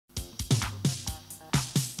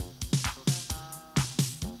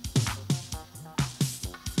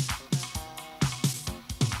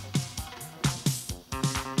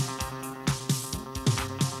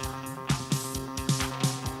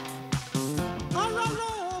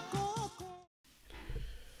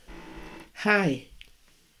Hi,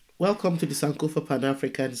 welcome to the Sankofa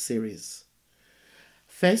Pan-African series.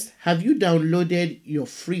 First, have you downloaded your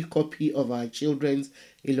free copy of our children's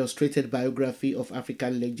illustrated biography of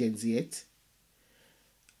African legends yet?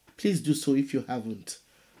 Please do so if you haven't.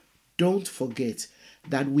 Don't forget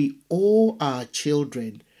that we owe our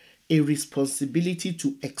children a responsibility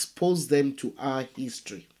to expose them to our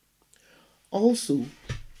history. Also,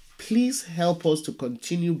 please help us to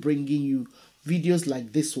continue bringing you videos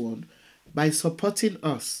like this one by supporting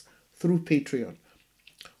us through Patreon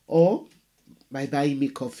or by buying me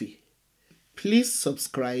coffee. Please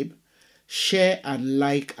subscribe, share and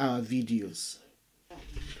like our videos.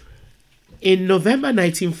 In November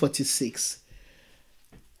 1946,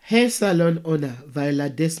 hair salon owner Viola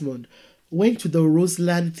Desmond went to the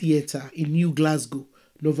Roseland Theatre in New Glasgow,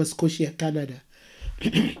 Nova Scotia, Canada,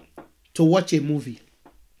 to watch a movie.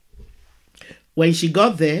 When she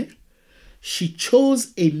got there, she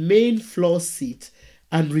chose a main floor seat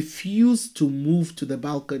and refused to move to the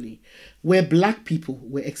balcony where black people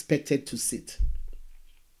were expected to sit.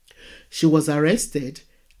 She was arrested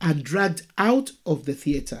and dragged out of the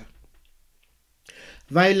theatre.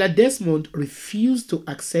 Viola Desmond refused to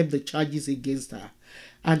accept the charges against her,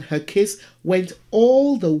 and her case went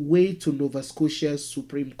all the way to Nova Scotia's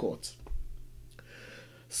Supreme Court.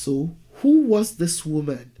 So, who was this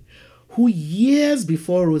woman who years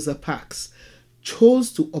before Rosa Parks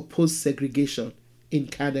chose to oppose segregation in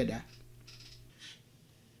Canada?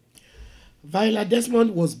 Viola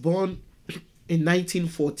Desmond was born in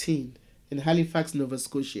 1914 in Halifax, Nova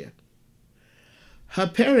Scotia. Her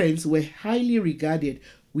parents were highly regarded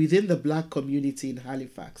within the black community in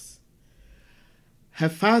Halifax. Her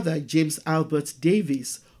father, James Albert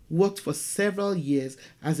Davis, worked for several years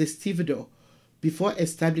as a stevedore before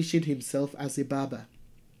establishing himself as a barber.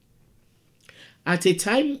 At a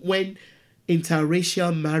time when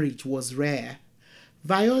interracial marriage was rare,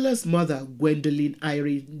 Viola's mother, Gwendolyn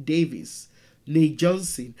Irene Davis, née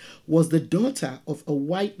Johnson, was the daughter of a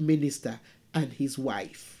white minister and his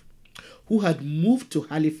wife, who had moved to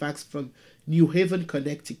Halifax from New Haven,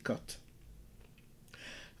 Connecticut.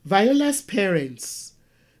 Viola's parents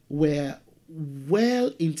were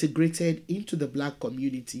well integrated into the black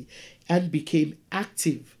community and became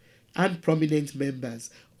active and prominent members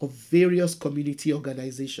of various community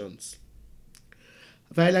organizations.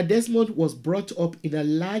 Viola Desmond was brought up in a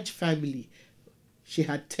large family. She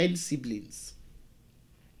had 10 siblings.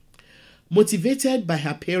 Motivated by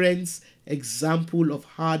her parents' example of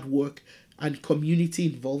hard work and community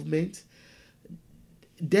involvement,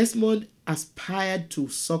 Desmond aspired to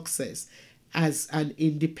success as an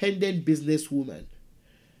independent businesswoman.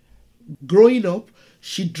 Growing up,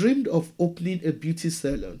 she dreamed of opening a beauty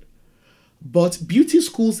salon, but beauty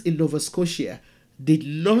schools in Nova Scotia did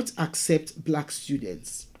not accept black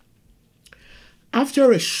students.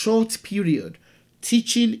 After a short period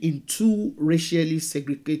teaching in 2 racially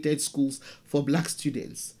segregated schools for black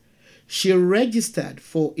students, she registered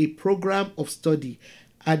for a program of study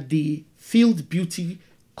at the Field Beauty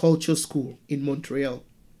Culture School in Montreal,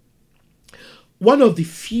 one of the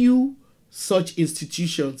few such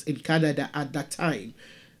institutions in Canada at that time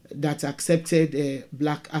that accepted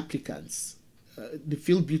black applicants. The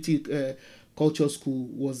Field Beauty Culture School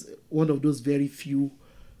was one of those very few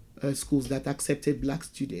schools that accepted black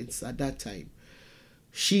students at that time.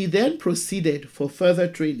 She then proceeded for further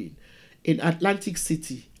training in Atlantic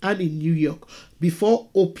City and in New York before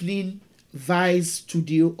opening Vi's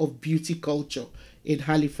Studio of Beauty Culture in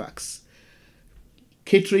Halifax,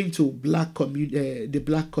 catering to the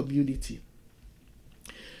black community.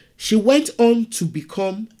 She went on to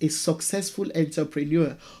become a successful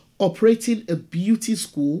entrepreneur, operating a beauty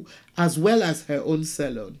school as well as her own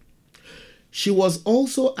salon. She was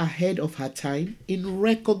also ahead of her time in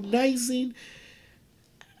recognizing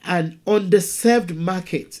an underserved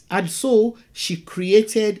market, and so she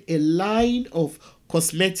created a line of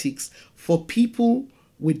cosmetics for people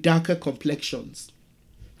with darker complexions.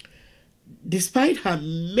 Despite her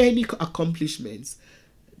many accomplishments,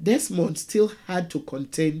 Desmond still had to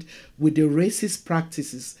contend with the racist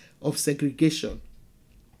practices of segregation.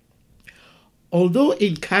 Although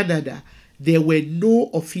in Canada there were no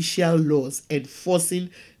official laws enforcing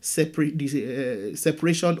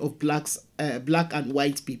separation of black and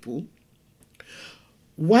white people,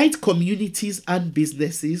 white communities and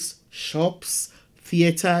businesses, shops,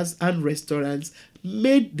 theaters, and restaurants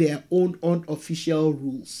made their own unofficial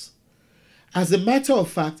rules. As a matter of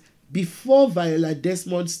fact, before Viola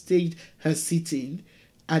Desmond staged her sitting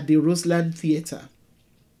at the Roseland Theatre,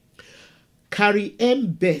 Carrie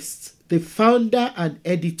M. Best, the founder and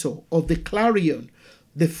editor of the Clarion,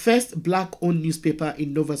 the first black-owned newspaper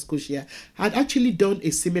in Nova Scotia, had actually done a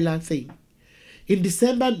similar thing. In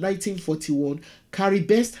December 1941, Carrie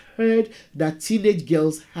Best heard that teenage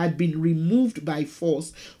girls had been removed by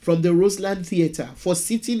force from the Roseland Theatre for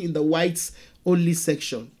sitting in the whites-only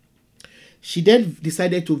section. She then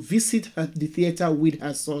decided to visit the theatre with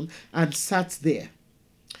her son and sat there.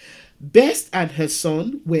 Best and her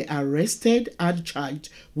son were arrested and charged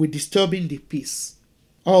with disturbing the peace.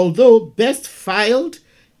 Although Best filed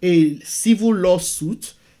a civil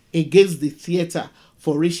lawsuit against the theatre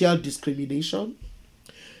for racial discrimination,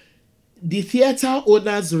 the theatre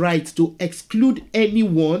owner's right to exclude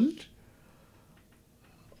anyone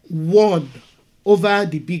won over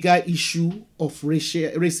the bigger issue of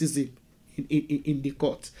racism in the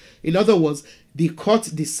court. In other words, the court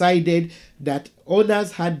decided that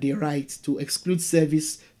owners had the right to exclude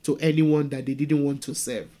service to anyone that they didn't want to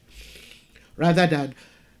serve, rather than,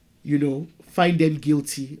 find them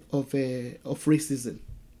guilty of racism.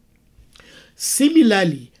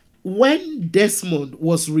 Similarly, when Desmond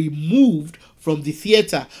was removed from the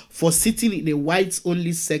theater for sitting in a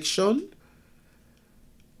whites-only section,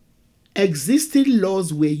 existing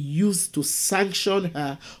laws were used to sanction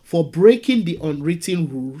her for breaking the unwritten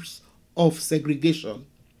rules of segregation.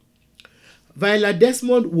 Viola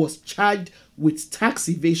Desmond was charged with tax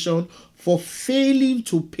evasion for failing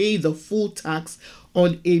to pay the full tax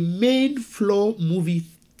on a main floor movie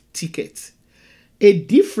ticket, a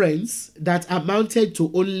difference that amounted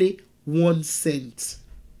to only 1 cent.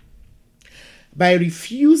 By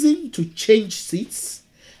refusing to change seats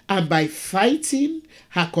and by fighting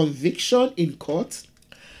her conviction in court,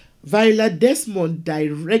 Viola Desmond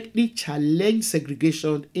directly challenged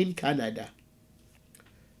segregation in Canada.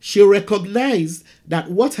 She recognized that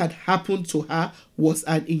what had happened to her was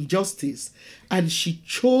an injustice, and she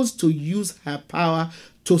chose to use her power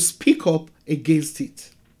to speak up against it.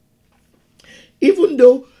 Even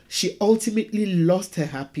though she ultimately lost her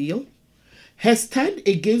appeal, her stand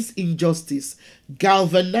against injustice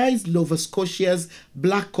galvanized Nova Scotia's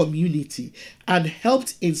black community and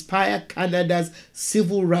helped inspire Canada's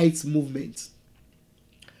civil rights movement.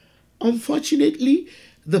 Unfortunately,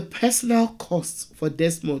 the personal cost for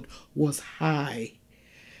Desmond was high.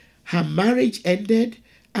 Her marriage ended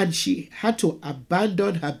and she had to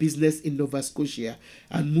abandon her business in Nova Scotia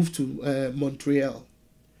and move to Montreal.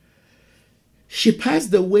 She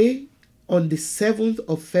passed away on the 7th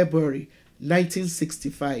of February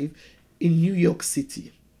 1965 in New York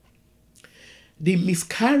City. The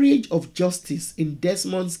miscarriage of justice in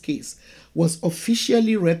Desmond's case was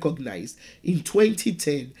officially recognized in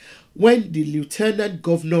 2010 when the Lieutenant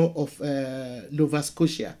Governor of Nova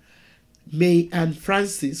Scotia, May Ann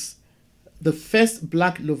Francis, the first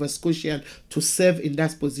black Nova Scotian to serve in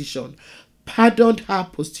that position, pardoned her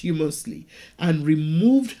posthumously and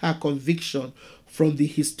removed her conviction from the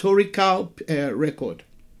historical record.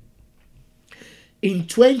 In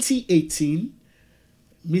 2018,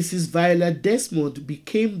 Mrs. Viola Desmond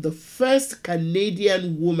became the first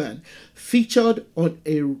Canadian woman featured on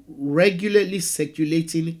a regularly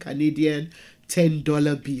circulating Canadian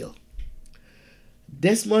 $10 bill.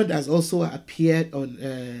 Desmond has also appeared on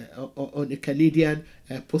a Canadian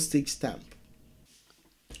postage stamp.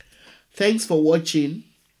 Thanks for watching.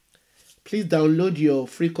 Please download your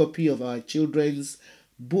free copy of our children's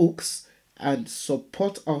books and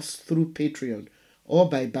support us through Patreon or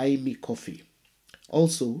by buying me coffee.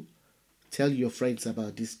 Also, tell your friends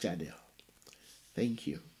about this channel. Thank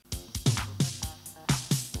you.